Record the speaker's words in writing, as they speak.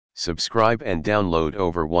Subscribe and download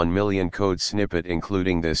over 1 million code snippet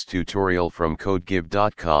including this tutorial from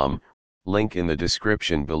codegive.com, link in the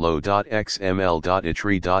description below.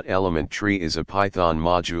 xml.etree.ElementTree is a Python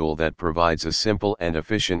module that provides a simple and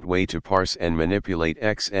efficient way to parse and manipulate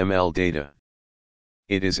XML data.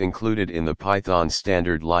 It is included in the Python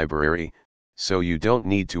standard library, so you don't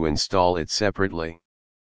need to install it separately.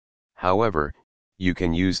 However, you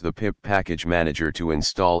can use the pip package manager to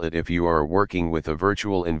install it if you are working with a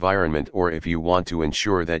virtual environment or if you want to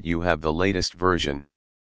ensure that you have the latest version.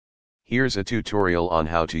 Here's a tutorial on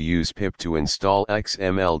how to use pip to install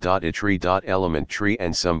xml.etree.ElementTree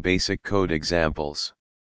and some basic code examples.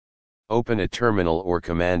 Open a terminal or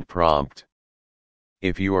command prompt.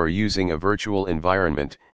 If you are using a virtual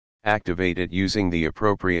environment, activate it using the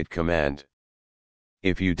appropriate command.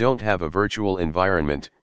 If you don't have a virtual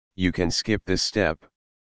environment, you can skip this step.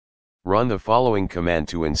 Run the following command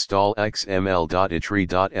to install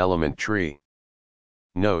xml.etree.ElementTree.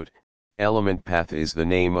 Note, elementpath is the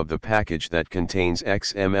name of the package that contains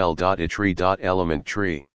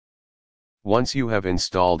xml.etree.ElementTree. Once you have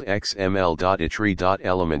installed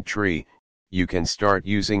xml.etree.ElementTree, you can start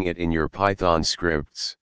using it in your Python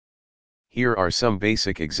scripts. Here are some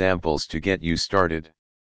basic examples to get you started.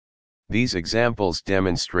 These examples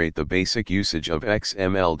demonstrate the basic usage of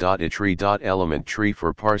xml.etree.ElementTree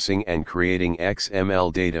for parsing and creating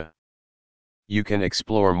XML data. You can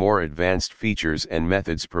explore more advanced features and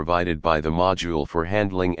methods provided by the module for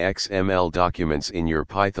handling XML documents in your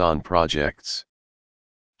Python projects.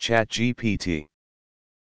 ChatGPT.